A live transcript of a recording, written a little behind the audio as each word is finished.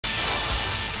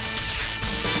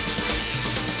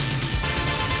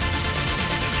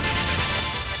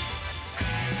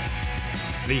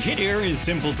The Hit Air is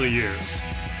simple to use.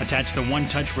 Attach the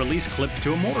one-touch release clip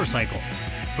to a motorcycle.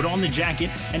 Put on the jacket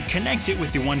and connect it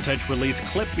with the one-touch release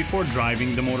clip before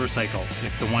driving the motorcycle.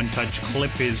 If the one-touch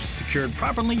clip is secured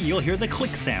properly, you'll hear the click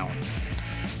sound.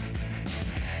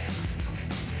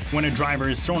 When a driver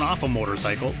is thrown off a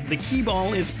motorcycle, the key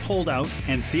ball is pulled out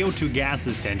and CO2 gas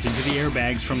is sent into the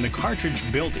airbags from the cartridge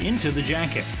built into the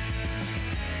jacket.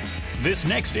 This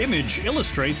next image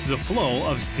illustrates the flow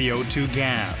of CO2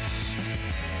 gas.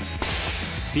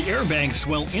 The airbags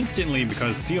swell instantly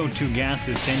because CO2 gas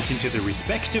is sent into the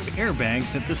respective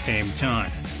airbags at the same time.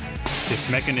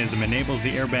 This mechanism enables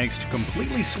the airbags to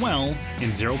completely swell in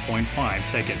 0.5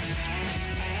 seconds.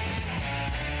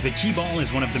 The key ball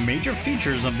is one of the major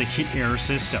features of the Hit Air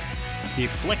system. The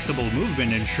flexible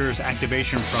movement ensures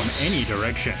activation from any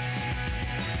direction.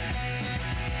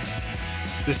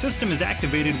 The system is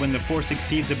activated when the force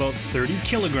exceeds about 30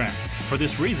 kilograms. For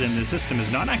this reason, the system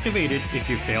is not activated if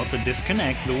you fail to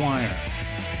disconnect the wire.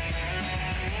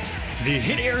 The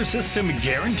Hit Air system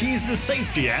guarantees the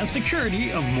safety and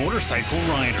security of motorcycle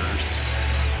riders.